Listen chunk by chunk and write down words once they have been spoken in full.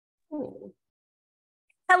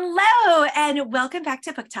Hello, and welcome back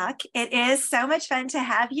to Book Talk. It is so much fun to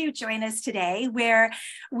have you join us today, where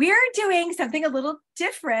we're doing something a little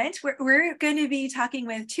different. We're going to be talking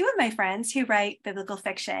with two of my friends who write biblical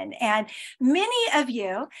fiction. And many of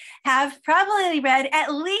you have probably read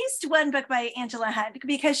at least one book by Angela Hunt,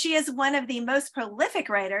 because she is one of the most prolific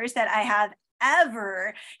writers that I have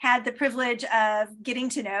ever had the privilege of getting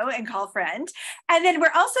to know and call friend. And then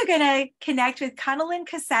we're also going to connect with Connilyn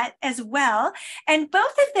Cossette as well. And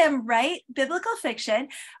both of them write biblical fiction,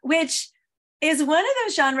 which is one of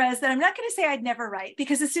those genres that I'm not going to say I'd never write,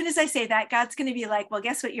 because as soon as I say that, God's going to be like, well,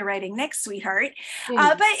 guess what you're writing next, sweetheart.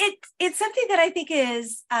 But it's something that I think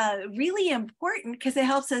is really important, because it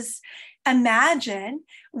helps us imagine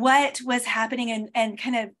what was happening and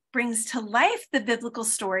kind of brings to life the biblical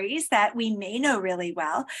stories that we may know really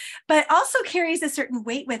well, but also carries a certain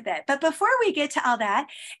weight with it. But before we get to all that,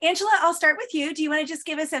 Angela, I'll start with you. Do you want to just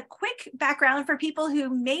give us a quick background for people who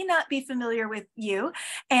may not be familiar with you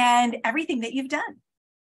and everything that you've done?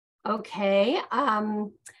 Okay.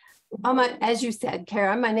 As you said,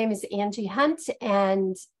 Kara, my name is Angie Hunt,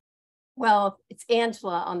 and well, it's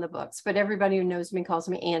Angela on the books, but everybody who knows me calls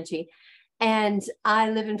me Angie. And I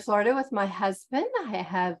live in Florida with my husband. I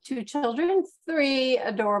have 2 children, 3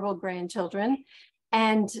 adorable grandchildren.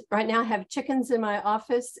 And right now I have chickens in my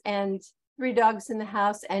office and 3 dogs in the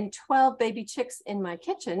house and 12 baby chicks in my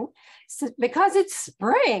kitchen, because it's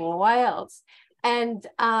spring. Why else? And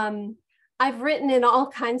I've written in all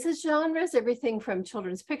kinds of genres, everything from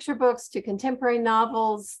children's picture books to contemporary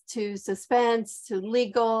novels to suspense to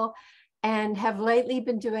legal, and have lately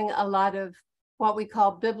been doing a lot of what we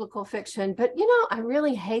call biblical fiction. But, you know, I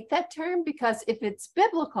really hate that term, because if it's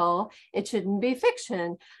biblical, it shouldn't be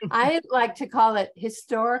fiction. I like to call it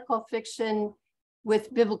historical fiction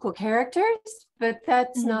with biblical characters, but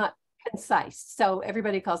that's not concise. So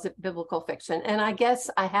everybody calls it biblical fiction. And I guess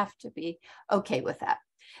I have to be okay with that.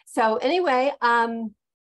 So anyway, I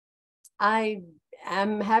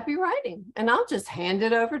am happy writing, and I'll just hand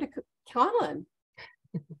it over to Connilyn.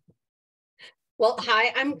 Well,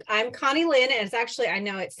 hi, I'm Connilyn, and it's actually, I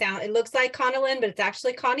know it looks like Connilyn, but it's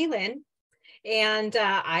actually Connilyn. And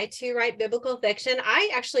I too write biblical fiction.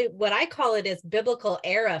 What I call it is biblical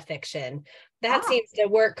era fiction. That seems to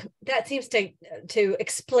work. That seems to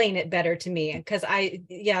explain it better to me, because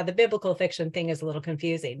the biblical fiction thing is a little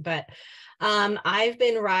confusing, but I've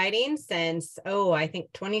been writing since, I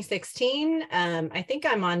think 2016. I think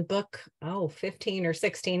I'm on book, 15 or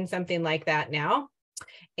 16, something like that now.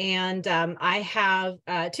 And I have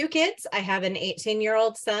 2 kids. I have an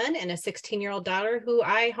 18-year-old son and a 16-year-old daughter who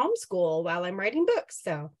I homeschool while I'm writing books.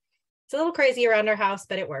 So it's a little crazy around our house,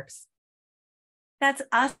 but it works. That's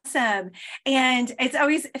awesome. And it's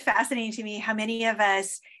always fascinating to me how many of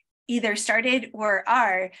us either started or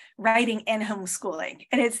are writing and homeschooling.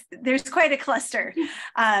 And there's quite a cluster.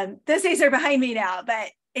 Those days are behind me now, but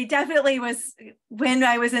it definitely was, when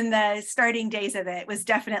I was in the starting days of it, was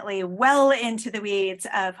definitely well into the weeds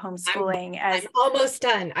of homeschooling. I'm almost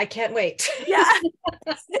done. I can't wait. Yeah.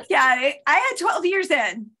 I had 12 years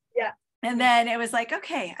in. Yeah. And then it was like,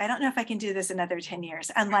 okay, I don't know if I can do this another 10 years,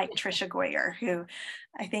 unlike Trisha Goyer, who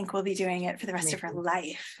I think will be doing it for the rest of her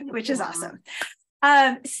life, which is awesome.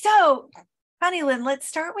 So Connilyn, let's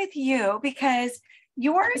start with you, because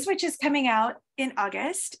yours, which is coming out in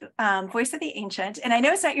August, Voice of the Ancient. And I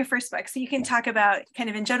know it's not your first book, so you can talk about kind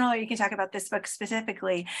of in general, or you can talk about this book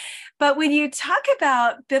specifically. But when you talk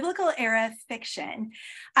about biblical era fiction,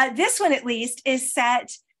 this one at least is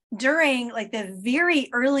set during like the very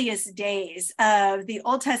earliest days of the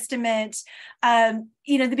Old Testament,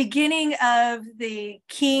 the beginning of the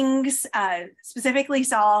kings, specifically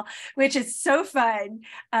Saul, which is so fun.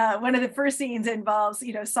 One of the first scenes involves,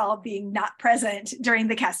 Saul being not present during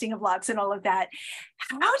the casting of lots and all of that.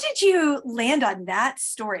 How did you land on that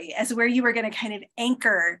story as where you were going to kind of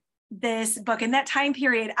anchor this book in that time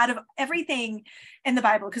period out of everything in the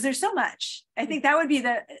Bible? Because there's so much. I think that would be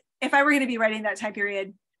if I were going to be writing that time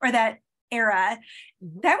period or that era,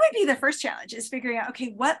 that would be the first challenge, is figuring out,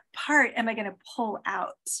 okay, what part am I going to pull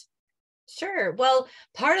out? Sure. Well,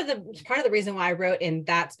 part of the reason why I wrote in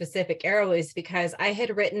that specific era was because I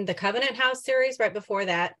had written the Covenant House series right before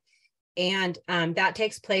that. And that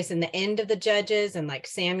takes place in the end of the Judges and like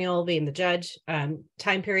Samuel being the judge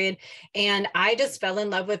time period. And I just fell in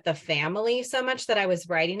love with the family so much that I was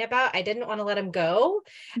writing about. I didn't want to let them go.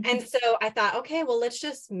 And so I thought, okay, well, let's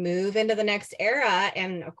just move into the next era.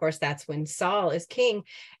 And of course, that's when Saul is king.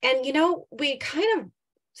 And, we kind of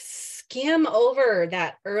skim over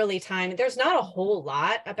that early time. There's not a whole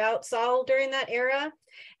lot about Saul during that era.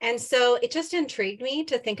 And so it just intrigued me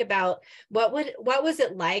to think about what was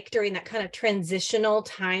it like during that kind of transitional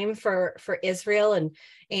time for Israel,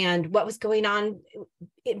 and what was going on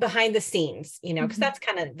behind the scenes, because that's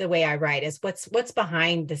kind of the way I write, is what's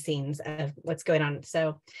behind the scenes of what's going on.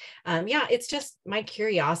 So yeah, it's just my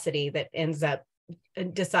curiosity that ends up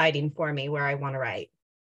deciding for me where I want to write.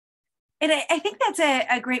 And I think that's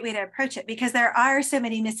a great way to approach it, because there are so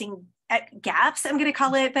many missing gaps, I'm going to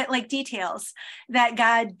call it, but like details that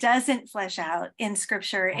God doesn't flesh out in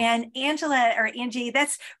scripture. And Angela, or Angie,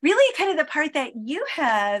 that's really kind of the part that you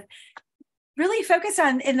have really focused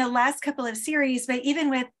on in the last couple of series, but even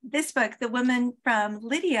with this book, The Woman from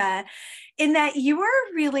Lydia, in that you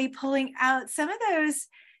were really pulling out some of those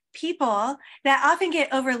people that often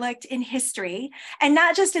get overlooked in history, and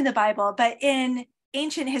not just in the Bible, but in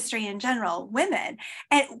ancient history in general, women.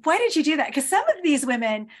 And why did you do that? Because some of these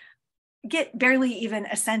women get barely even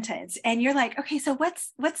a sentence, and you're like, okay, so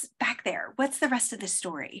what's back there? What's the rest of the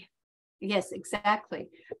story? Yes, exactly.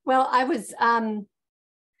 Well, I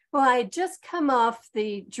had just come off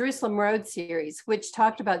the Jerusalem Road series, which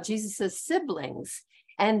talked about Jesus's siblings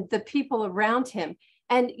and the people around him.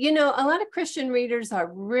 And, a lot of Christian readers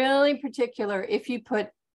are really particular if you put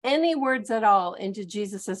any words at all into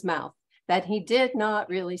Jesus's mouth that he did not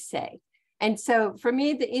really say. And so for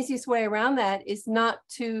me, the easiest way around that is not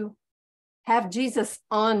to have Jesus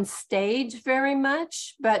on stage very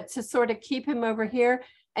much, but to sort of keep him over here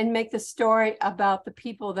and make the story about the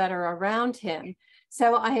people that are around him.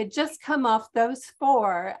 So I had just come off those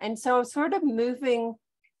 4. And so I was sort of moving.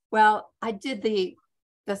 Well, I did the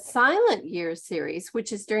Silent Years series,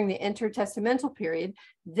 which is during the intertestamental period.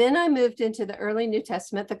 Then I moved into the early New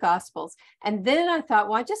Testament, the Gospels. And then I thought,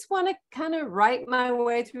 well, I just want to kind of write my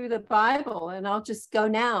way through the Bible. And I'll just go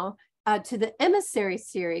now to the Emissary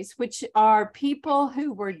series, which are people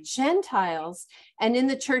who were Gentiles and in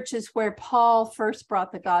the churches where Paul first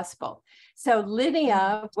brought the gospel. So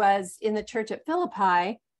Lydia was in the church at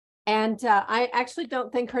Philippi, and I actually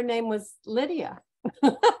don't think her name was Lydia.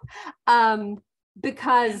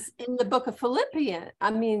 Because in the book of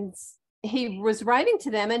Philippians, he was writing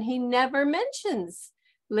to them and he never mentions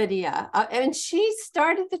Lydia. And she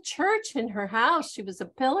started the church in her house. She was a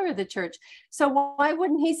pillar of the church. So why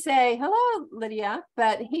wouldn't he say, hello, Lydia?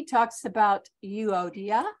 But he talks about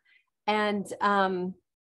Euodia and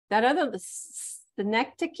that other,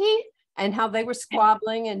 Synecdoche, and how they were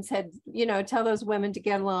squabbling and said, tell those women to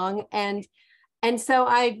get along. And so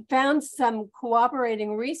I found some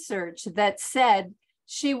corroborating research that said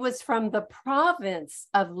she was from the province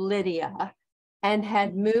of Lydia and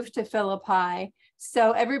had moved to Philippi.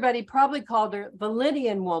 So everybody probably called her the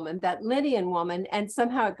Lydian woman, and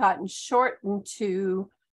somehow it gotten shortened to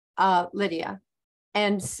Lydia.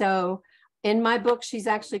 And so in my book, she's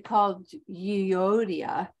actually called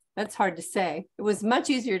Euodia. That's hard to say. It was much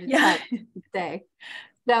easier to say.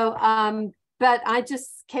 So, but I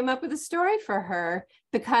just came up with a story for her,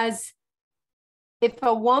 because if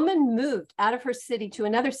a woman moved out of her city to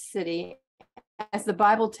another city, as the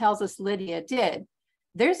Bible tells us Lydia did,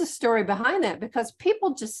 there's a story behind that, because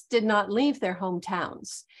people just did not leave their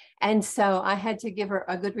hometowns. And so I had to give her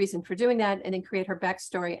a good reason for doing that and then create her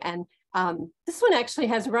backstory. And this one actually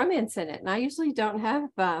has romance in it. And I usually don't have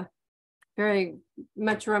very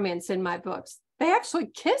much romance in my books. They actually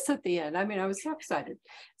kiss at the end. I was so excited.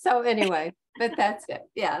 So anyway, but that's it.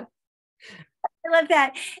 Yeah. I love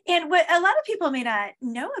that. And what a lot of people may not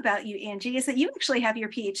know about you, Angie, is that you actually have your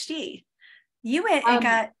PhD. You went and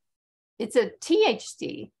got... It's a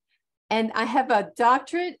THD. And I have a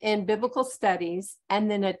doctorate in biblical studies,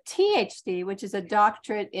 and then a THD, which is a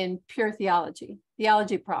doctorate in pure theology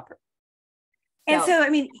proper. And so,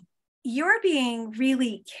 you're being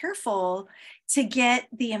really careful to get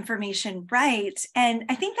the information right. And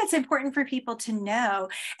I think that's important for people to know.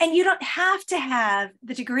 And you don't have to have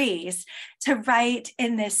the degrees to write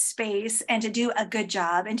in this space and to do a good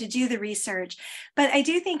job and to do the research. But I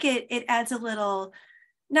do think it adds a little,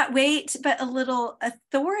 not weight, but a little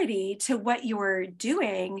authority to what you're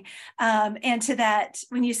doing. And to that,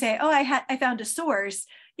 when you say, oh, I found a source.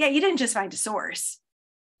 Yeah, you didn't just find a source.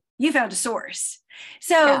 You found a source.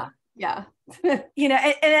 So yeah.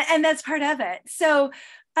 And that's part of it. So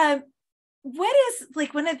what is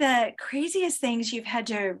like one of the craziest things you've had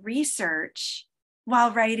to research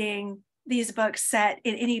while writing these books set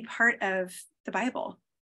in any part of the Bible?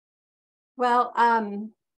 Well, all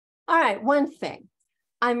right, one thing.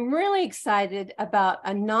 I'm really excited about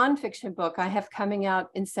a nonfiction book I have coming out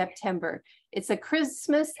in September. It's a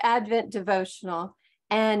Christmas Advent devotional,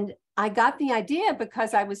 and I got the idea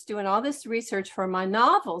because I was doing all this research for my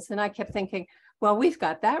novels, and I kept thinking, well, we've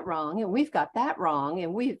got that wrong, and we've got that wrong,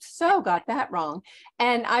 and we've so got that wrong.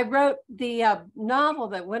 And I wrote the novel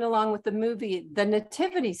that went along with the movie, The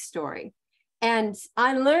Nativity Story. And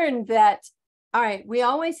I learned that, all right, we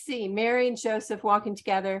always see Mary and Joseph walking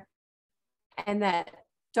together and that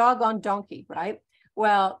doggone donkey, right?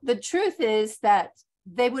 Well, the truth is that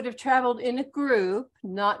they would have traveled in a group,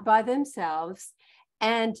 not by themselves.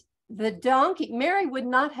 And the donkey, Mary would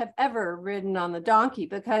not have ever ridden on the donkey,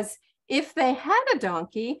 because if they had a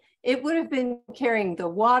donkey, it would have been carrying the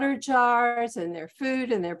water jars and their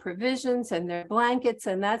food and their provisions and their blankets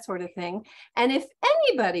and that sort of thing. And if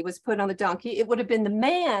anybody was put on the donkey, it would have been the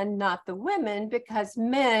man, not the women, because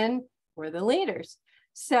men were the leaders.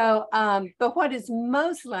 So, but what is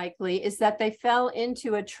most likely is that they fell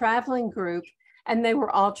into a traveling group and they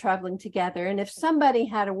were all traveling together. And if somebody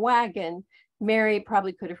had a wagon, Mary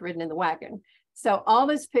probably could have ridden in the wagon. So all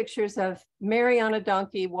those pictures of Mary on a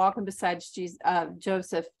donkey walking beside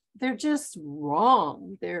Joseph, they're just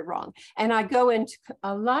wrong. They're wrong. And I go into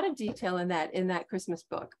a lot of detail in that Christmas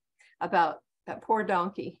book about that poor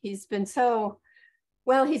donkey. He's been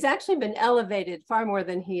he's actually been elevated far more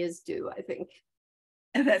than he is due, I think.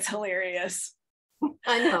 That's hilarious.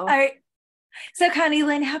 I know. All right. So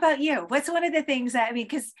Connilyn, how about you? What's one of the things that,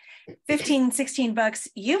 because 15, 16 books,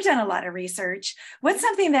 you've done a lot of research. What's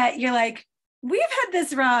something that you're like, we've had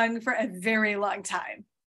this wrong for a very long time?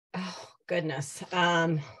 Oh, goodness.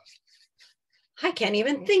 I can't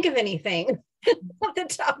even think of anything off the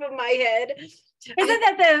top of my head. Isn't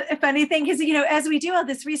that the funny thing? Because, as we do all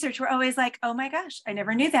this research, we're always like, oh my gosh, I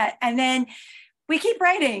never knew that. And then we keep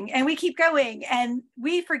writing and we keep going and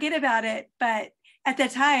we forget about it. But at the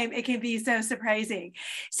time, it can be so surprising.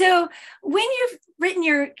 So when you've written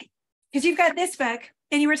because you've got this book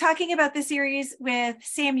and you were talking about the series with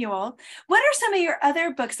Samuel, what are some of your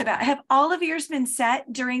other books about? Have all of yours been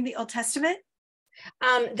set during the Old Testament?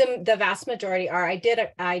 The vast majority are. I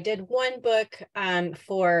did one book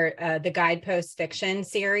for the Guidepost fiction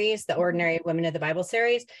series, the Ordinary Women of the Bible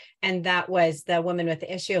series, and that was the woman with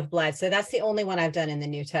the issue of blood. So that's the only one I've done in the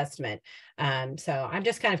New Testament. So I'm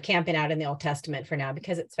just kind of camping out in the Old Testament for now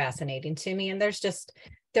because it's fascinating to me, and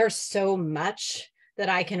there's so much that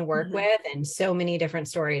I can work with, and so many different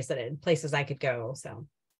stories places I could go. So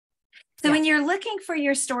when you're looking for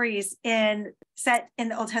your stories set in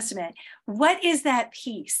the Old Testament, what is that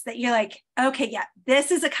piece that you're like, okay, yeah,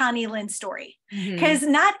 this is a Connilyn story? Because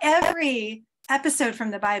not every episode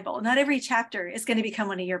from the Bible, not every chapter is going to become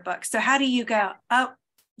one of your books. So how do you go, oh,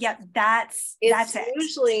 yeah, that's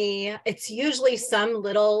it. It's usually some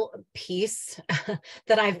little piece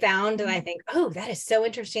that I found and I think, oh, that is so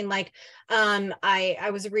interesting. Like I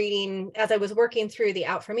was reading as I was working through the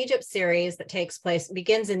Out from Egypt series that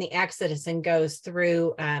begins in the Exodus and goes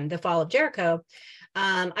through the fall of Jericho.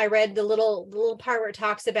 I read the little part where it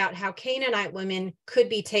talks about how Canaanite women could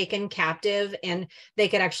be taken captive and they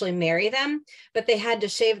could actually marry them, but they had to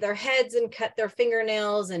shave their heads and cut their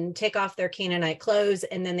fingernails and take off their Canaanite clothes.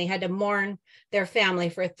 And then they had to mourn their family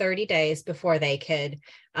for 30 days before they could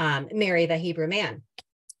marry the Hebrew man.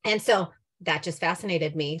 And so that just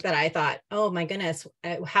fascinated me, that I thought, oh my goodness,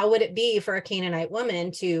 how would it be for a Canaanite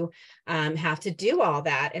woman to have to do all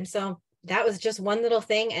that? And so that was just one little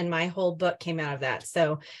thing, and my whole book came out of that.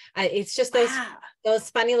 So it's just those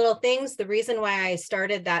funny little things. The reason why I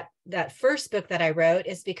started that first book that I wrote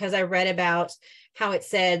is because I read about how it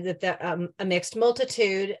said that a mixed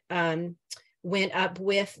multitude went up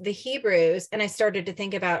with the Hebrews, and I started to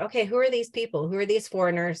think about, okay, who are these people? Who are these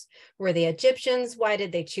foreigners? Were they Egyptians? Why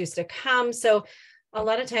did they choose to come? So a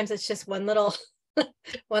lot of times it's just one little thing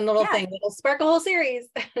that'll spark a whole series.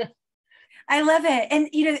 I love it. And,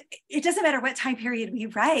 it doesn't matter what time period we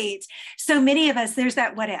write. So many of us, there's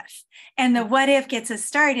that what if, and the what if gets us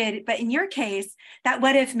started. But in your case, that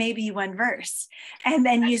what if may be one verse. And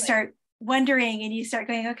then you start wondering and you start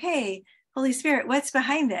going, okay, Holy Spirit, what's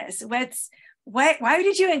behind this? Why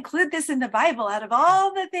did you include this in the Bible out of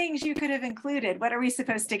all the things you could have included? What are we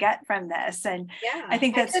supposed to get from this? And I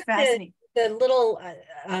think that's fascinating. The little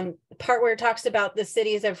part where it talks about the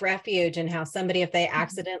cities of refuge and how somebody, if they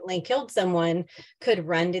accidentally killed someone, could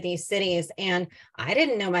run to these cities. And I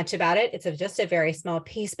didn't know much about it. It's just a very small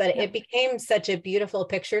piece, but it became such a beautiful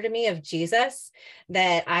picture to me of Jesus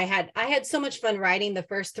that I had so much fun writing the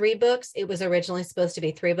first 3 books. It was originally supposed to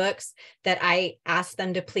be 3 books that I asked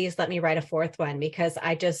them to please let me write a 4th one, because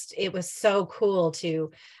it was so cool to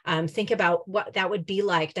think about what that would be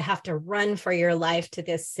like to have to run for your life to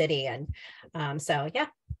this city. And so, yeah,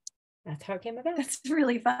 that's how it came about. That's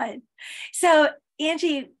really fun. So,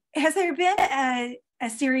 Angie, has there been a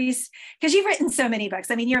series? Because you've written so many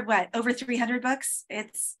books. I mean, you're what, over 300 books?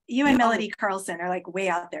 It's you and Melody Carlson are like way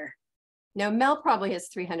out there. No, Mel probably has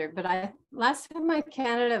 300, but last time I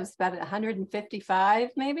counted, it was about 155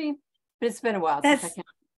 maybe, but it's been a while since I counted.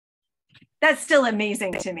 That's still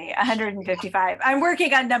amazing to me, 155. I'm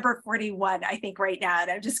working on number 41, I think, right now, and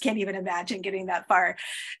I just can't even imagine getting that far.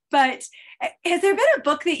 But has there been a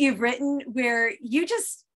book that you've written where you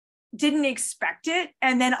just didn't expect it,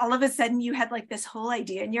 and then all of a sudden you had like this whole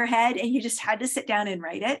idea in your head and you just had to sit down and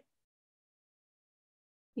write it?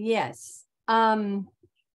 Yes.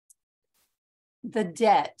 The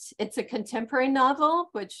Debt. It's a contemporary novel,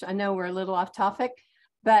 which I know we're a little off topic,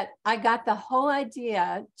 but I got the whole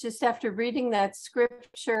idea just after reading that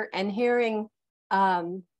scripture and hearing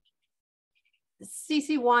CeCe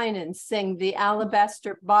Winan sing The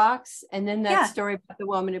Alabaster Box, and then that story about the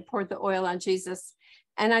woman who poured the oil on Jesus.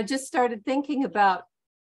 And I just started thinking about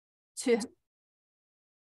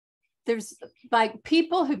there's like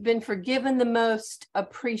people who've been forgiven the most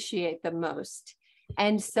appreciate the most.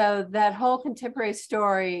 And so that whole contemporary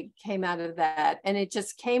story came out of that. And it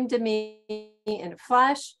just came to me in a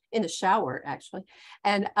flash, in the shower, actually.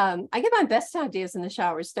 And I get my best ideas in the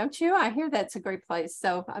showers, don't you? I hear that's a great place.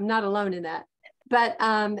 So I'm not alone in that. But,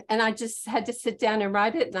 and I just had to sit down and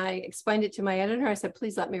write it. And I explained it to my editor. I said,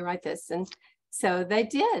 please let me write this. And so they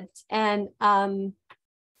did. And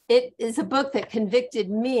it is a book that convicted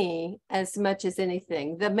me as much as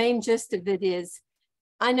anything. The main gist of it is,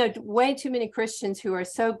 I know way too many Christians who are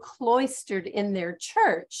so cloistered in their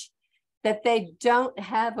church that they don't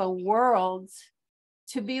have a world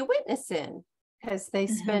to be a witness in, because they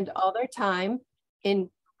spend all their time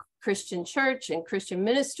in Christian church and Christian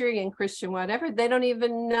ministry and Christian whatever. They don't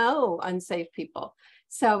even know unsaved people.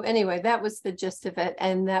 So anyway, that was the gist of it.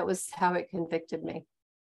 And that was how it convicted me.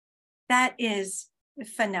 That is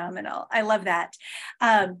phenomenal. I love that.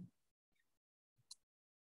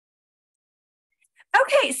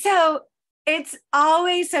 Okay, so it's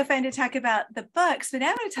always so fun to talk about the books, but now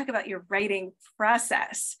I'm going to talk about your writing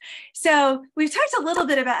process. So we've talked a little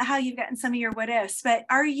bit about how you've gotten some of your what ifs, but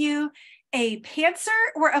are you a pantser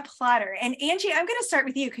or a plotter? And Angie, I'm going to start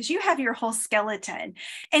with you because you have your whole skeleton.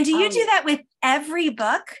 And do you do that with every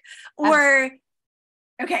book? Or,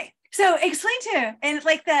 okay, so explain to, and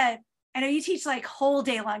like I know you teach like whole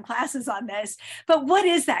day long classes on this, but what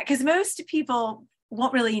is that? Because most people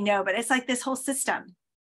won't really know, but it's like this whole system.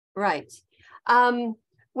 Right.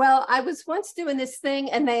 Well, I was once doing this thing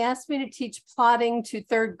and they asked me to teach plotting to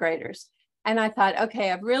third graders. And I thought, okay,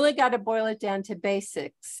 I've really got to boil it down to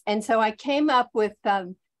basics. And so I came up with,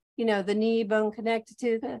 the knee bone connected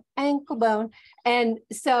to the ankle bone. And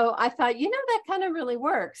so I thought, that kind of really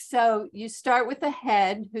works. So you start with the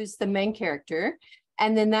head, who's the main character,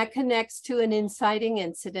 and then that connects to an inciting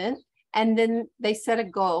incident. And then they set a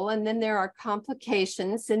goal, and then there are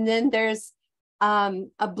complications, and then there's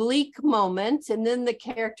a bleak moment, and then the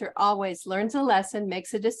character always learns a lesson,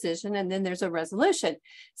 makes a decision, and then there's a resolution.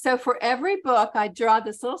 So for every book, I draw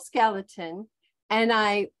this little skeleton, and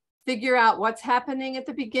I figure out what's happening at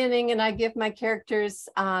the beginning, and I give my characters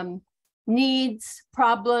needs,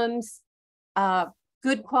 problems,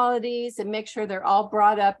 good qualities, and make sure they're all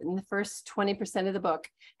brought up in the first 20% of the book.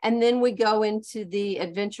 And then we go into the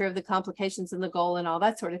adventure of the complications and the goal and all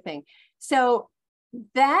that sort of thing. So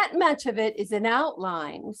that much of it is an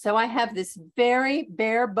outline. So I have this very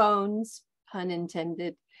bare bones, pun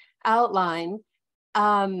intended, outline.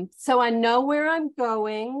 So I know where I'm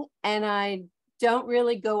going, and I don't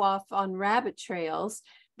really go off on rabbit trails.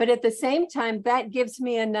 But at the same time, that gives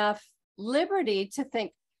me enough liberty to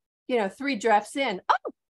think, 3 drafts in,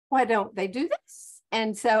 oh, why don't they do this?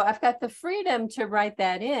 And so I've got the freedom to write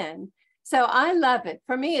that in. So I love it.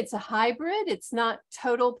 For me, it's a hybrid. It's not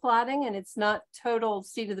total plotting and it's not total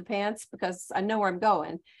seat of the pants because I know where I'm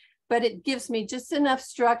going, but it gives me just enough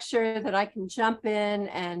structure that I can jump in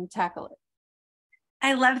and tackle it.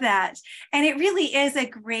 I love that. And it really is a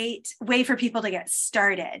great way for people to get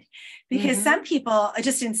started, because some people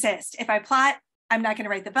just insist, if I plot, I'm not going to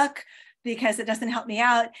write the book because it doesn't help me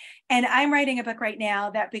out. And I'm writing a book right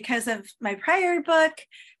now that, because of my prior book,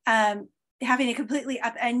 having to completely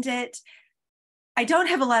upend it, I don't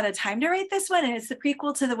have a lot of time to write this one. And it's the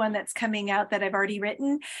prequel to the one that's coming out that I've already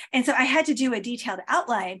written. And so I had to do a detailed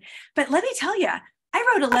outline. But let me tell you,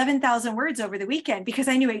 I wrote 11,000 words over the weekend because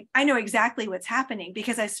I know exactly what's happening,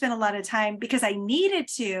 because I spent a lot of time, because I needed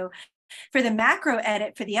to, for the macro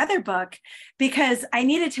edit for the other book, because I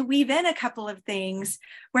needed to weave in a couple of things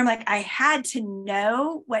where I'm like, I had to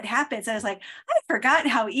know what happens. I was like, I've forgotten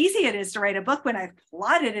how easy it is to write a book when I've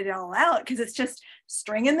plotted it all out, because it's just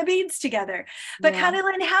stringing the beads together. But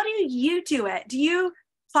Connilyn, how do you do it? Do you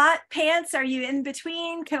plot pants? Are you in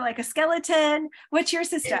between, kind of like a skeleton? What's your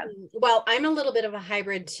system? Well, I'm a little bit of a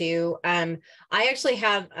hybrid too. I actually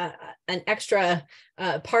have an extra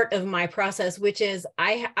part of my process, which is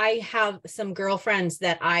I have some girlfriends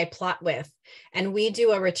that I plot with, and we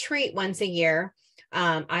do a retreat once a year.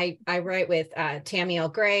 I write with Tammy L.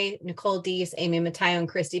 Gray, Nicole Deese, Amy Matteo, and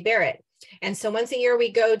Christy Barrett. And so once a year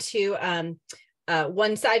we go to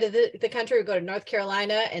one side of the country, we go to North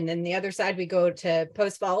Carolina, and then the other side we go to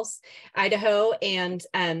Post Falls, Idaho. And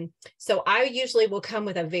so I usually will come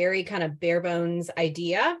with a very kind of bare bones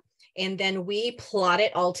idea, and then we plot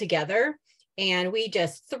it all together. And we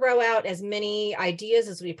just throw out as many ideas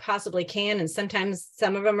as we possibly can. And sometimes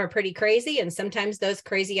some of them are pretty crazy, and sometimes those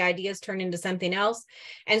crazy ideas turn into something else.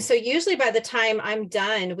 And so usually by the time I'm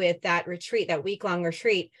done with that retreat, that week-long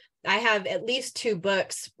retreat, I have at least 2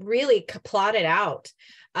 books really plotted out.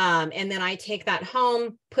 And then I take that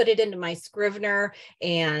home, put it into my Scrivener,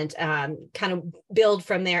 and kind of build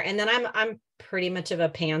from there. And then I'm pretty much of a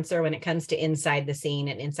pantser when it comes to inside the scene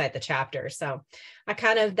and inside the chapter. So I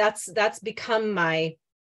kind of, that's become my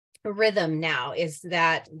rhythm now, is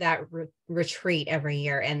that retreat every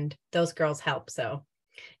year, and those girls help. So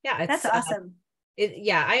yeah, that's awesome.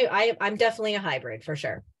 I'm definitely a hybrid for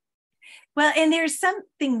sure. Well, and there's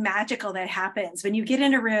something magical that happens when you get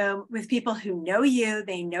in a room with people who know you,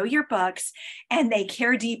 they know your books, and they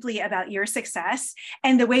care deeply about your success.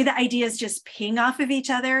 And the way the ideas just ping off of each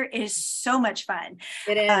other is so much fun.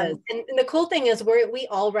 It is. And the cool thing is we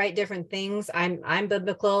all write different things. I'm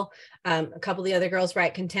biblical. A couple of the other girls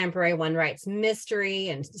write contemporary. One writes mystery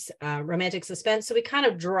and romantic suspense. So we kind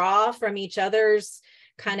of draw from each other's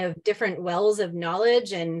kind of different wells of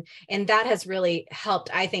knowledge, and that has really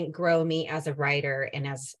helped, I think, grow me as a writer, and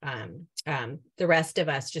as the rest of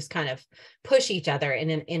us just kind of push each other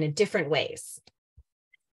in a different ways.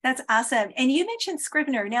 That's awesome. And you mentioned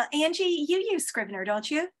Scrivener. Now, Angie, you use Scrivener,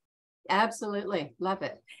 don't you? Absolutely. Love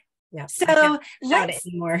it. Yeah. So let's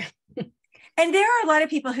it anymore. And there are a lot of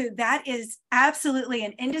people who that is absolutely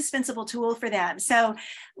an indispensable tool for them. So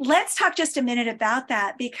let's talk just a minute about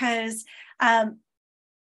that, because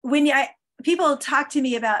when people talk to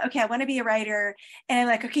me about, okay, I want to be a writer, and I'm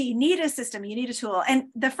like, okay, you need a system, you need a tool. And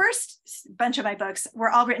the first bunch of my books were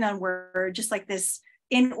all written on Word, just like this,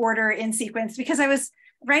 in order, in sequence, because I was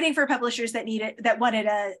writing for publishers that wanted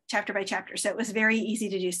a chapter by chapter. So it was very easy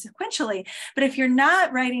to do sequentially. But if you're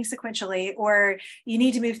not writing sequentially, or you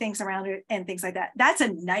need to move things around and things like that, that's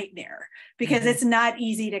a nightmare, because it's not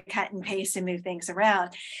easy to cut and paste and move things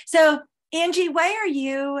around. So Angie, why are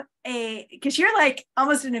you because you're like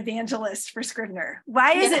almost an evangelist for Scrivener.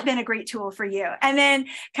 Why has it been a great tool for you? And then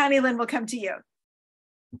Connilyn will come to you.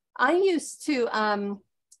 I used to,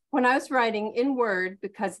 when I was writing in Word,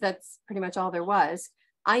 because that's pretty much all there was,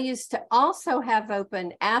 I used to also have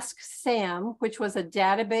open Ask Sam, which was a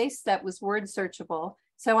database that was word searchable.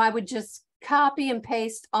 So I would just copy and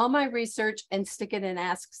paste all my research and stick it in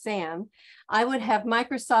Ask Sam. I would have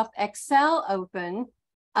Microsoft Excel open,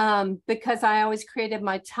 because I always created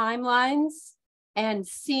my timelines and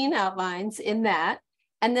scene outlines in that.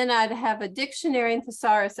 And then I'd have a dictionary and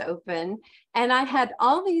thesaurus open. And I had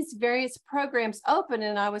all these various programs open,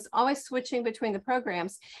 and I was always switching between the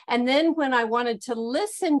programs. And then when I wanted to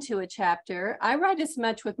listen to a chapter, I write as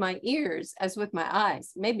much with my ears as with my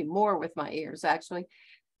eyes, maybe more with my ears, actually.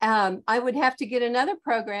 I would have to get another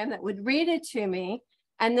program that would read it to me.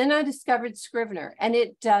 And then I discovered Scrivener, and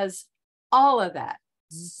it does all of that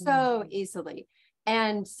so easily.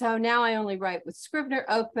 And so now I only write with Scrivener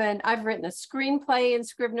open. I've written a screenplay in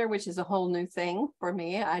Scrivener, which is a whole new thing for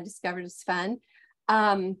me. I discovered it's fun.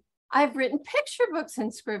 I've written picture books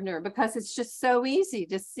in Scrivener because it's just so easy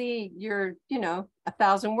to see your,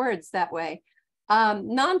 1,000 words that way.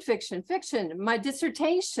 Nonfiction, fiction, my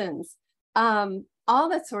dissertations, all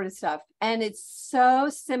that sort of stuff. And it's so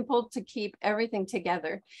simple to keep everything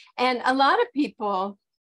together. And a lot of people,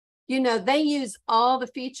 they use all the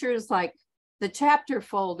features like the chapter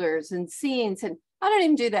folders and scenes, and I don't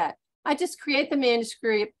even do that. I just create the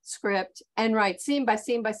manuscript and write scene by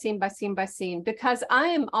scene by scene by scene by scene, because I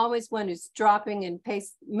am always one who's dropping and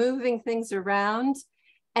moving things around.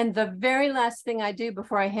 And the very last thing I do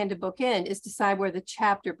before I hand a book in is decide where the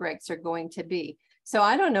chapter breaks are going to be. So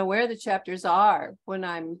I don't know where the chapters are when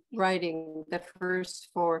I'm writing the first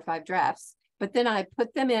 4 or 5 drafts. But then I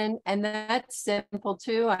put them in, and that's simple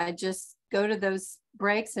too. I just go to those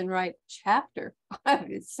breaks and write chapter.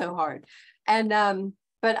 It's so hard. And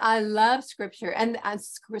but I love scripture and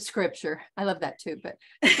scripture. I love that too. But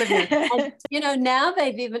and, now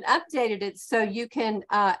they've even updated it so you can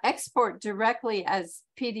export directly as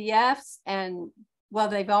PDFs and well,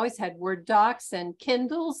 they've always had Word docs and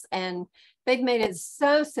Kindles, and they've made it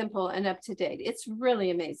so simple and up to date. It's really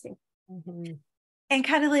amazing. Mm-hmm. And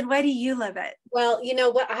Connilyn, why do you love it? Well, you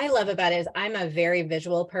know, what I love about it is I'm a very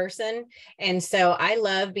visual person. And so I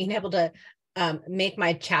love being able to make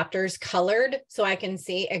my chapters colored so I can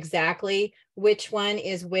see exactly which one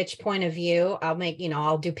is which point of view. I'll make, you know,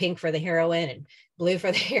 I'll do pink for the heroine and blue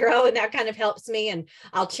for the hero, and that kind of helps me. And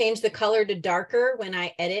I'll change the color to darker when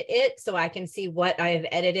I edit it so I can see what I have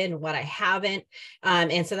edited and what I haven't.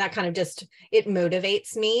 And so that kind of just, it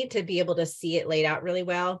motivates me to be able to see it laid out really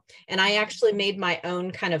well. And I actually made my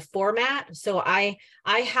own kind of format. So I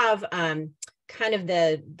have kind of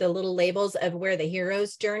the little labels of where the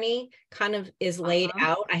hero's journey kind of is laid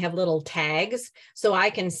out. I have little tags so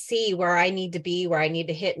I can see where I need to be, where I need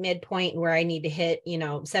to hit midpoint, where I need to hit, you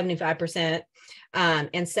know, 75%.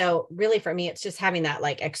 And so really for me, it's just having that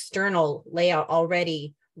like external layout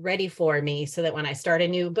already ready for me so that when I start a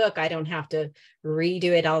new book, I don't have to redo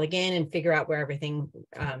it all again and figure out where everything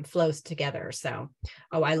flows together. So,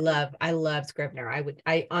 I love Scrivener.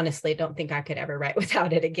 I honestly don't think I could ever write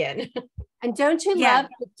without it again. And don't you love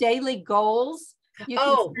the daily goals? You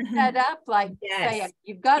can set that up like, say,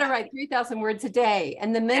 you've got to write 3,000 words a day.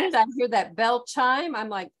 And the minute I hear that bell chime, I'm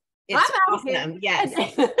like, it's awesome. Yes.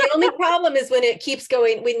 The only problem is when it keeps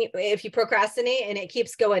going, if you procrastinate and it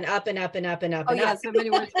keeps going up and up and up and up. Oh, yeah. So many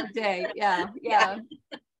words per day. Yeah.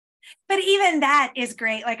 But even that is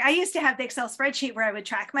great. Like I used to have the Excel spreadsheet where I would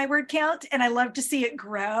track my word count, and I loved to see it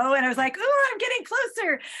grow. And I was like, oh, I'm getting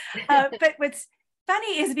closer. But what's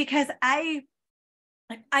funny is because I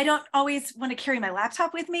don't always want to carry my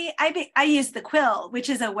laptop with me. I use the Quill, which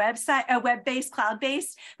is a web-based,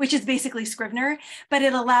 cloud-based, which is basically Scrivener, but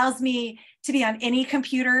it allows me to be on any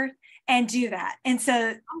computer and do that. And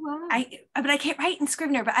so but I can't write in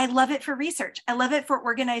Scrivener, but I love it for research. I love it for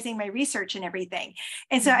organizing my research and everything.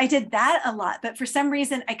 And so I did that a lot, but for some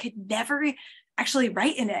reason I could never actually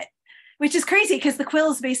write in it, which is crazy because the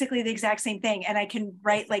Quill is basically the exact same thing. And I can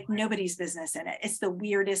write like nobody's business in it. It's the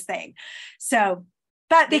weirdest thing. So,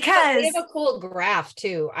 but because they have a cool graph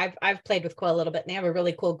too. I've played with Quill a little bit, and they have a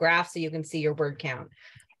really cool graph so you can see your word count.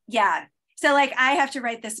 Yeah. So like I have to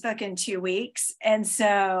write this book in 2 weeks. And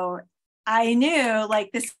so I knew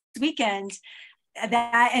like this weekend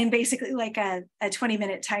that, and basically like a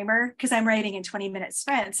 20-minute timer, because I'm writing in 20-minute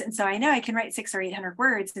sprints. And so I know I can write 600 or 800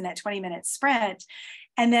 words in that 20-minute sprint.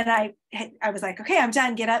 And then I was like, okay, I'm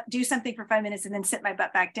done, get up, do something for 5 minutes, and then sit my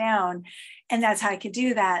butt back down. And that's how I could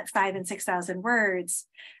do that 5,000 and 6,000 words.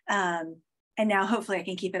 And now hopefully I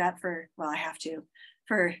can keep it up I have to,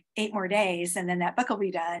 for 8 more days. And then that book will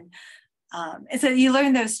be done. And so you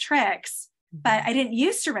learn those tricks, but I didn't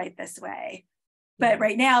used to write this way. But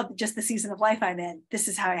right now, just the season of life I'm in, this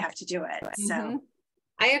is how I have to do it. So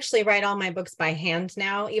I actually write all my books by hand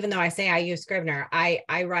now, even though I say I use Scrivener.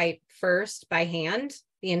 I write first by hand,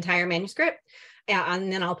 the entire manuscript,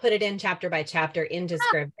 and then I'll put it in chapter by chapter into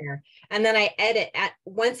Scrivener. And then I edit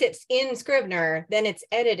once it's in Scrivener, then it's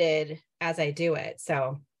edited as I do it.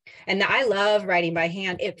 So, and I love writing by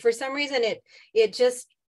hand. For some reason, it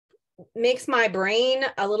just makes my brain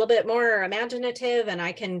a little bit more imaginative, and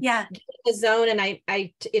I can get in the zone, and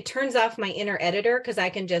it turns off my inner editor, because I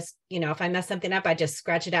can just, if I mess something up, I just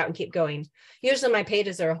scratch it out and keep going. Usually my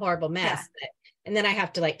pages are a horrible mess, and then I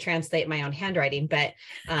have to like translate my own handwriting, but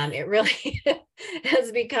it really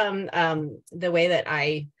has become the way that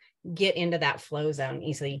I get into that flow zone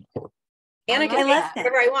easily. And I can write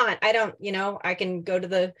whatever I want. I don't, I can go to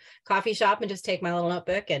the coffee shop and just take my little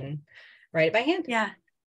notebook and write it by hand. Yeah.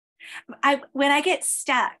 When I get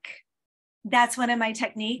stuck, that's one of my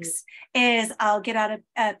techniques is I'll get out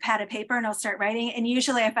a pad of paper and I'll start writing. And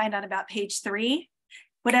usually I find on about page 3,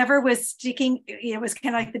 whatever was sticking, it was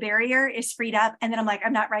kind of like the barrier is freed up. And then I'm like,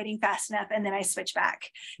 I'm not writing fast enough. And then I switch back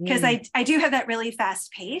because I do have that really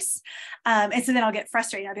fast pace. And so then I'll get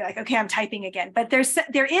frustrated. I'll be like, okay, I'm typing again. But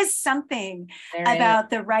there is something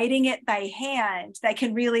about the writing it by hand that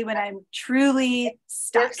can really, when I'm truly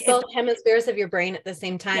stuck. Works both hemispheres of your brain at the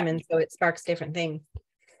same time. And so it sparks different things.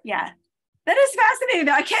 Yeah. That is fascinating.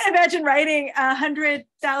 I can't imagine writing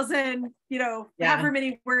 100,000, however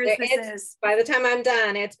many words this is. By the time I'm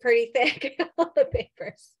done, it's pretty thick, all the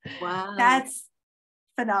papers. Wow. That's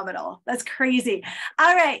phenomenal. That's crazy.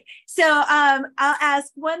 All right. So I'll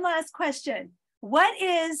ask one last question. What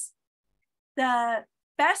is the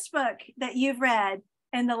best book that you've read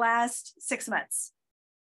in the last 6 months?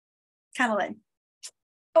 Connilyn.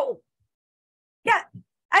 Oh. Yeah.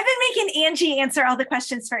 I've been making Angie answer all the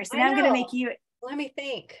questions first. Now I'm going to make you. Let me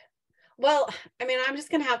think. Well, I mean, I'm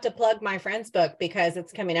just going to have to plug my friend's book because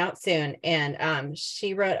it's coming out soon. And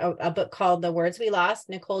she wrote a book called The Words We Lost,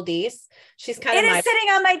 Nicole Deese. She's kind of It is sitting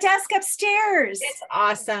on my desk upstairs. It's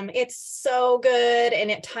awesome. It's so good.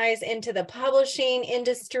 And it ties into the publishing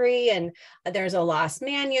industry. And there's a lost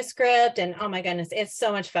manuscript. And oh my goodness, it's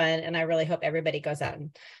so much fun. And I really hope everybody goes out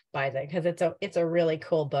and buys it because it's a really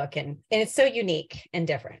cool book. And it's so unique and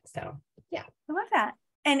different. So yeah. I love that.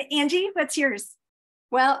 And Angie, what's yours?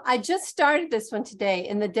 Well, I just started this one today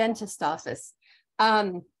in the dentist office,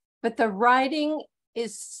 but the writing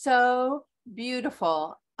is so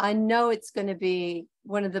beautiful. I know it's going to be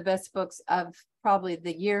one of the best books of probably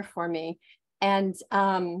the year for me. And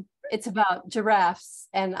it's about giraffes,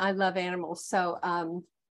 and I love animals. So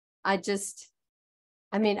I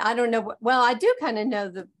don't know. Well, I do kind of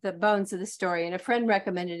know the bones of the story, and a friend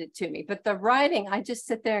recommended it to me. But the writing, I just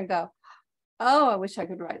sit there and go, oh, I wish I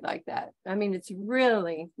could write like that. I mean, it's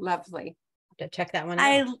really lovely. To check that one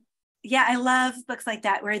out. I love books like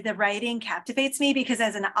that where the writing captivates me, because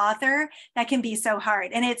as an author, that can be so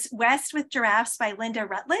hard. And it's West with Giraffes by Linda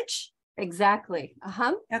Rutledge. Exactly.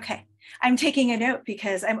 Okay. I'm taking a note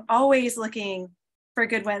because I'm always looking for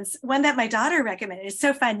good ones. One that my daughter recommended, it's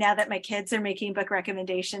so fun now that my kids are making book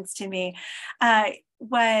recommendations to me,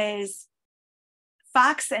 was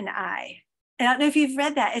Fox and I don't know if you've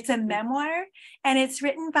read that. It's a memoir, and it's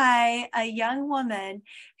written by a young woman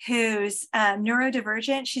who's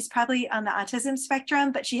neurodivergent. She's probably on the autism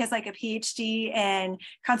spectrum, but she has like a PhD in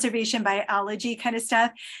conservation biology kind of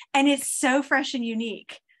stuff. And it's so fresh and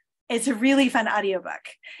unique. It's a really fun audiobook.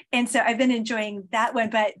 And so I've been enjoying that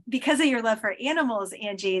one. But because of your love for animals,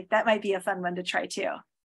 Angie, that might be a fun one to try too.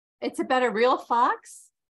 It's about a real fox?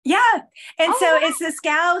 Yeah. And so it's this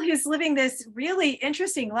gal who's living this really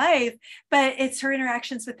interesting life, but it's her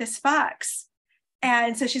interactions with this fox.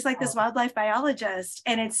 And so she's like this wildlife biologist,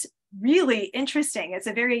 and it's really interesting. It's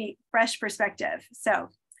a very fresh perspective. So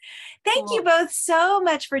thank you both so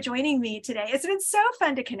much for joining me today. It's been so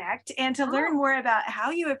fun to connect and to learn more about how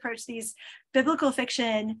you approach these biblical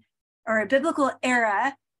fiction or biblical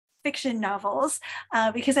era fiction novels,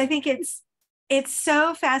 because I think it's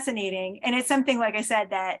so fascinating. And it's something, like I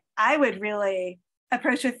said, that I would really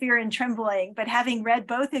approach with fear and trembling. But having read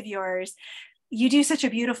both of yours, you do such a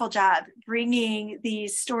beautiful job bringing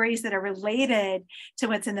these stories that are related to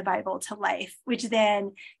what's in the Bible to life, which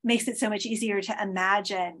then makes it so much easier to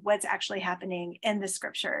imagine what's actually happening in the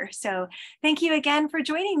scripture. So thank you again for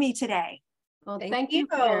joining me today. Well, thank you,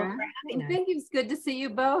 Kara. for having us. Thank you. It's good to see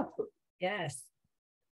you both. Yes.